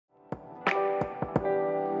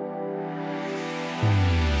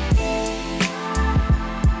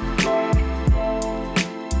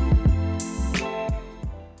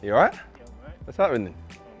You alright? Yeah, I'm right. What's happening?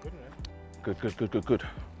 I'm good, man. Good.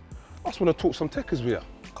 I just want to talk some Tekkers with you.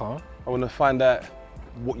 Come on. I want to find out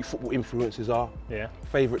what your football influences are. Yeah.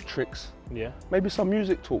 Favourite tricks. Yeah. Maybe some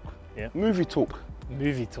music talk. Yeah. Movie talk.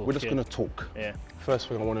 Movie talk. We're just going to talk. Yeah. First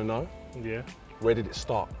thing I want to know, Yeah. where did it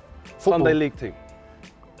start? Football. Sunday League team.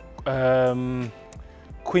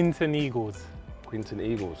 Quinton Eagles. Quinton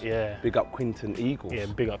Eagles. Yeah. Big up Quinton Eagles. Yeah,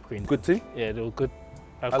 big up Quinton. Good team? Yeah, they were good.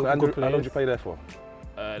 How long did you play there for?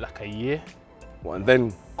 Like a year. What, and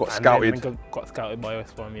then got And scouted? then got scouted by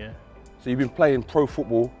West Brom, yeah. So you've been playing pro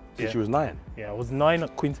football since you was 9? Yeah, I was 9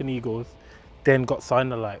 at Quinton Eagles, then got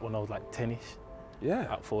signed when I was like 10ish.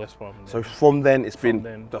 Yeah. For West Brom. So from then it's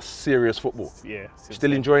been the serious football. Yeah.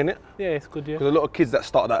 Still enjoying it? Yeah, it's good, yeah. Because a lot of kids that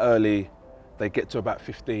start that early, they get to about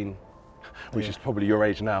 15, which is probably your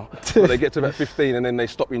age now. But they get to about 15 and then they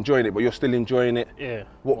stop enjoying it, but you're still enjoying it. Yeah.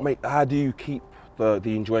 How do you keep the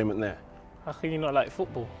enjoyment there? How can you not like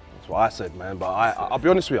football? That's what I said, man. But I'll be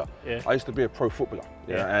honest with you. Yeah. I used to be a pro footballer.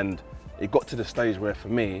 And it got to the stage where for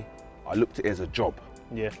me, I looked at it as a job.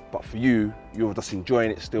 Yeah. But for you, you're just enjoying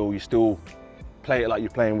it still. You still play it like you're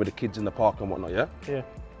playing with the kids in the park and whatnot, yeah? Yeah.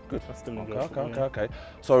 Good. I still enjoy Okay.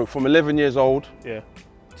 So from 11 years old to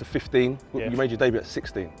 15, Yeah. you made your debut at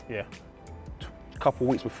 16. Yeah. A couple of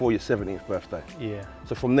weeks before your 17th birthday. Yeah.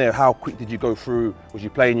 So from there, how quick did you go through? Was you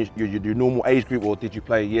playing your normal age group or did you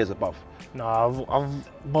play years above? No,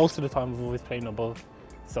 I've most of the time I've always played above.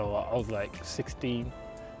 So I was like 16,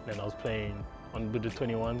 then I was playing with the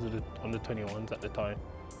 21s, with the under 21s at the time.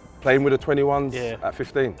 Playing with the 21s Yeah. at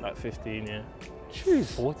 15? At 15, yeah. Jeez.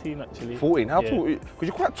 14 actually. 14, how tall? Because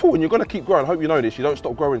you're quite tall and you're going to keep growing. I hope you know this. You don't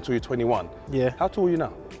stop growing until you're 21. Yeah. How tall are you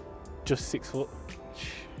now? Just 6 foot.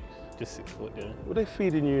 Just 6 foot, yeah. What are they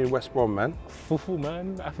feeding you in West Brom, man? Fufu,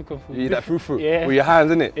 man. African food. You eat that fufu? Yeah. With your hands,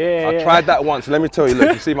 innit? Yeah, I tried that once. Let me tell you,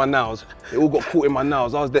 look, you see my nails? It all got caught in my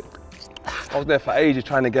nails. I was there for ages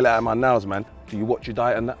trying to get it out of my nails, man. Do you watch your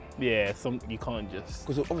diet and that? Yeah, you can't just...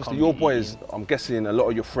 Because obviously your boys, I'm guessing a lot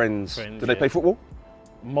of your friends do they play football?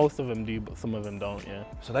 Most of them do, but some of them don't, yeah.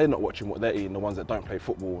 So they're not watching what they're eating, the ones that don't play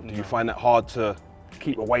football. Do you find that hard to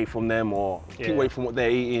keep away from them or keep away from what they're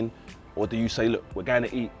eating? Or do you say, look, we're going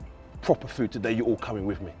to eat proper food today, you're all coming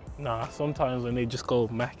with me? Nah, sometimes when they just go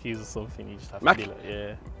Mackey's or something, you just have to be like,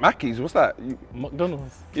 yeah. Mackey's, what's that?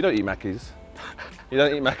 McDonald's. You don't eat Mackey's. You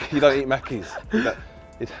don't eat Mackey's. You don't eat Mackey's.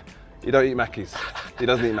 You don't eat Mackey's. He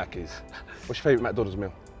doesn't eat Mackey's. What's your favourite McDonald's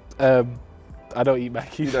meal? I don't eat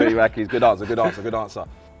Mackey's. You don't eat Mackey's. Good answer, good answer, good answer.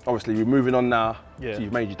 Obviously, we're moving on now. Yeah. So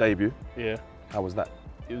you've made your debut. Yeah. How was that?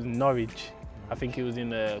 It was Norwich. I think it was in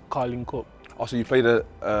the Carling Cup. Oh, so you played the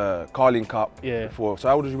Carling Cup before. So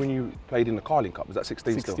how old was you when you played in the Carling Cup? Was that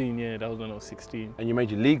 16 still? 16, yeah. That was when I was 16. And you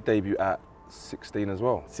made your league debut at 16 as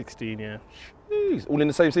well? 16, yeah. Jeez, all in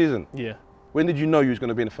the same season? Yeah. When did you know you was going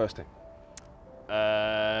to be in the first team?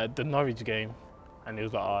 The Norwich game. And it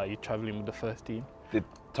was like, oh, you're travelling with the first team. Did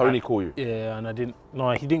Tony call you? Yeah, and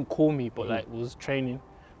he didn't call me, but like, was training.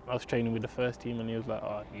 I was training with the first team and he was like,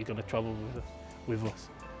 oh, you're going to travel with us.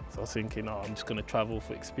 So I was thinking, oh, I'm just going to travel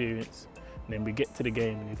for experience. And then we get to the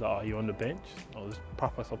game and he's like, oh, you're on the bench. I was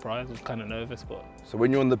proper surprised. I was kind of nervous, but... So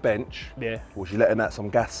when you're on the bench, yeah, was you letting out some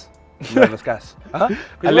gas? Nervous gas? Huh?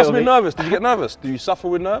 You must have been nervous. Did you get nervous? Do you suffer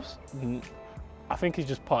with nerves? I think it's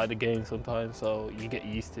just part of the game sometimes, so you get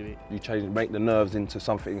used to it. You make the nerves into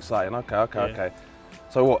something exciting. Okay.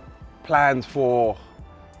 So what, plans for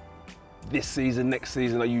this season, next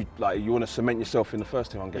season? Are you you want to cement yourself in the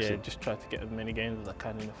first team, I'm guessing? Yeah, just try to get as many games as I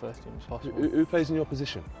can in the first team as possible. Who plays in your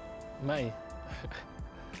position? Matty.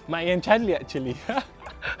 Matty and Chadley, actually.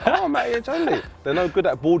 Oh, Matty and Chadley. They're no good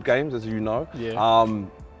at board games, as you know. Yeah.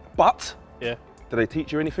 But yeah, do they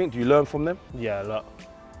teach you anything? Do you learn from them? Yeah,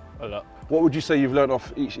 a lot. What would you say you've learned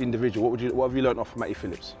off each individual? What have you learned off Matty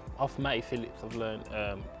Phillips? Off Matty Phillips, I've learned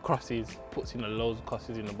crosses, puts in loads of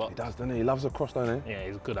crosses in the box. He does, doesn't he? He loves a cross, don't he? Yeah,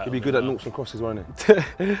 he's good at them. He'll be good at noughts and crosses, won't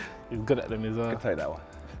he? He's good at them as well. I can take that one.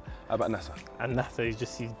 How about Nasser? And Nasser is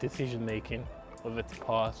just his decision making, whether to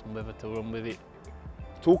pass and whether to run with it.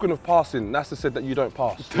 Talking of passing, Nasser said that you don't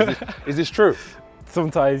pass. Is this true?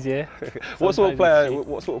 Sometimes, yeah. What sort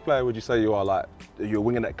of player would you say you are? Like, are you a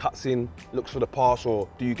winger that cuts in, looks for the pass, or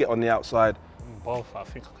do you get on the outside? Both. I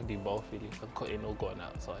think I can do both really. I can cut in or go on the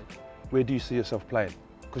outside. Where do you see yourself playing?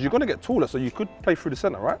 Because you're going to get taller, so you could play through the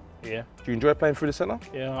centre, right? Yeah. Do you enjoy playing through the centre?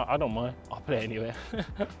 Yeah, I don't mind. I'll play anywhere.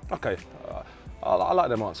 Okay. I like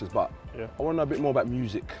them answers, but yeah. I want to know a bit more about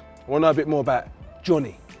music. I want to know a bit more about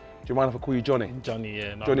Johnny. Do you mind if I call you Johnny? Johnny,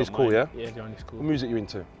 yeah. No, Johnny's cool, yeah? Yeah, Johnny's cool. What music are you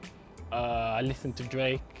into? I listen to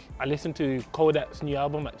Drake. I listen to Kodak's new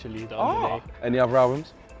album actually the other day. Any other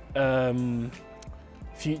albums?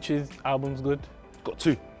 Future's album's good. Got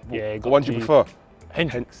 2. Yeah, What one do you prefer?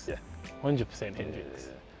 Hendrix. Yeah. 100% Hendrix.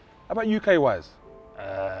 How about UK-wise?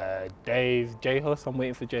 Dave, J-Hus. I'm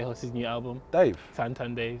waiting for J-Hus's new album. Dave?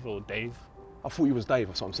 Santan Dave or Dave. I thought you was Dave,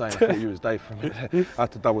 that's what I'm saying. I thought you was Dave from it. I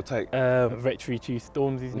had to double take. Retro Chief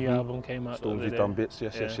Stormzy's new album came out. Stormzy's done bits,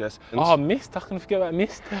 yes. Oh, Mist, I can forget about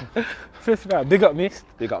Mist. Big up Mist.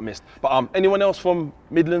 Big up Mist. But anyone else from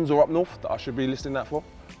Midlands or up north that I should be listening that for?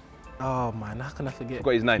 Oh man, how can I forget?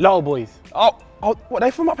 Forgot his name. Little Boys. Oh, what,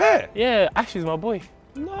 they from up here? Yeah, Ash is my boy.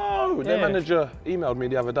 No, their manager emailed me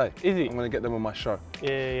the other day. Is he? I'm going to get them on my show.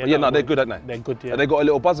 Yeah. But yeah, no, they're good, aren't they? They're good, yeah. Have they got a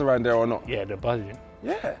little buzz around there or not? Yeah, they're buzzing.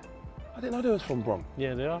 Yeah. I didn't know they was from Brom.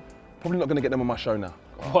 Yeah, they are. Probably not going to get them on my show now.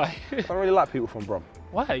 Why? I don't really like people from Brom.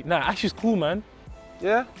 Why? Nah, Ash is cool, man.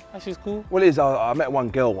 Yeah? Ash is cool. Well, it is. I met one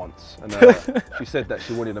girl once, and she said that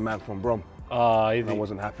she wanted a man from Brom. Ah, is I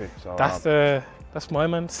wasn't happy. So that's my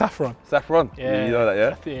man, Saffron. Saffron? Yeah. You know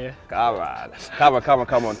that, yeah? Yeah.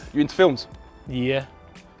 Come on. You into films? Yeah.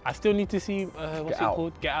 I still need to see, what's it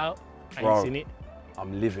called? Get Out. I ain't seen it.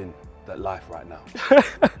 I'm living that life right now.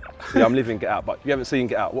 Yeah, I'm living Get Out, but you haven't seen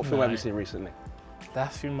Get Out. What film have you seen recently?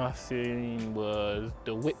 Last film I've seen was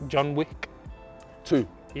John Wick. 2?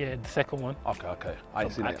 Yeah, the second one. Okay. I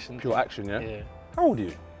ain't seen action it. Pure action, yeah? Yeah. How old are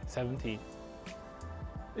you? 17.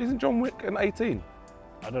 Isn't John Wick an 18?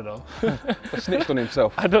 I don't know. Snitched on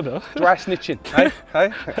himself. I don't know. Dry snitching,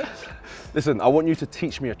 hey? Listen, I want you to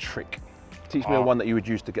teach me a trick. Teach me one that you would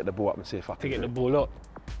use to get the ball up and see if I can get the ball up.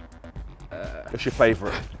 What's your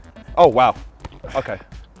favourite? Oh, wow. Okay.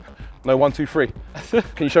 No, 1, 2, 3. Can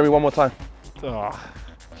you show me one more time? Oh.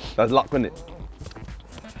 That's luck, isn't it?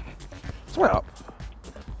 Swear up.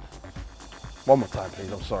 One more time,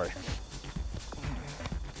 please. I'm sorry.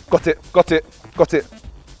 Got it.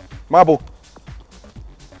 My ball.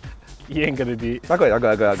 You ain't gonna do it. I got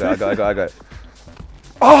it.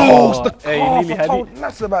 Oh, it's the calf. Hey, you nearly I had told it.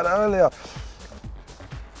 Nats about that earlier.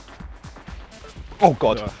 Oh,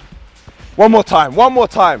 God. One more time.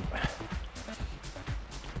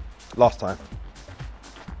 Last time.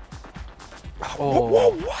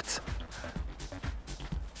 Oh. What?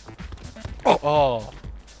 Oh.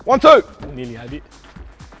 1, 2. Nearly had it.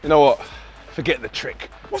 You know what? Forget the trick.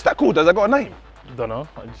 What's that called? Has that got a name? Don't know.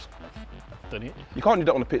 I just done it. You can't do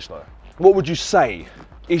that on the pitch though. What would you say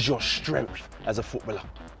is your strength as a footballer?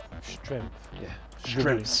 Strength. Yeah.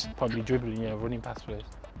 Dribbling. Strengths. Probably dribbling, yeah, running past players.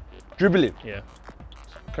 Dribbling. Yeah.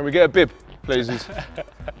 Can we get a bib, please? I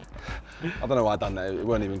don't know why I done that. It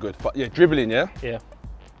weren't even good. But yeah, dribbling, yeah? Yeah.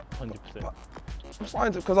 100%. I'm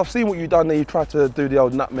starting to, because I've seen what you've done there. You tried to do the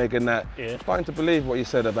old nutmeg and that. Yeah. I'm starting to believe what you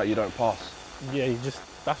said about you don't pass. Yeah,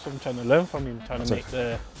 that's what I'm trying to learn from him, trying to make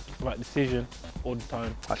the right decision all the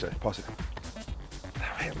time. Actually, pass it.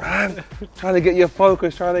 Damn it, man. Trying to get your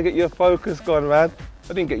focus gone, man. I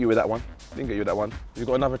didn't get you with that one. You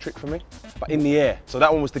got another trick for me? But in the air. So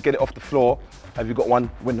that one was to get it off the floor. Have you got one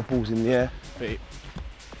when the ball's in the air? Wait.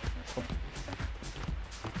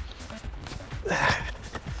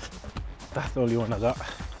 That's the only one I got.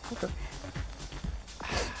 Okay.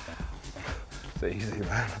 It's easy,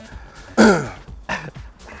 man.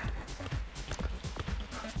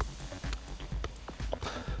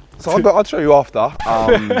 So I'll show you after.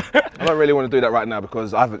 I don't really want to do that right now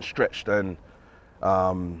because I haven't stretched and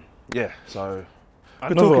yeah, so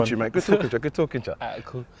good talking to you, mate. Good talking to you. Alright,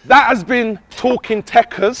 cool. That has been Talking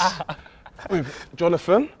Tekkers with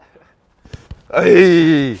Jonathan.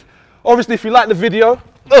 Hey. Obviously, if you like the video,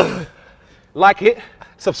 like it,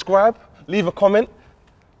 subscribe, leave a comment,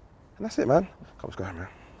 and that's it, man. Come, let's go, man.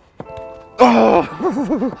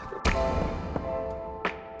 Oh.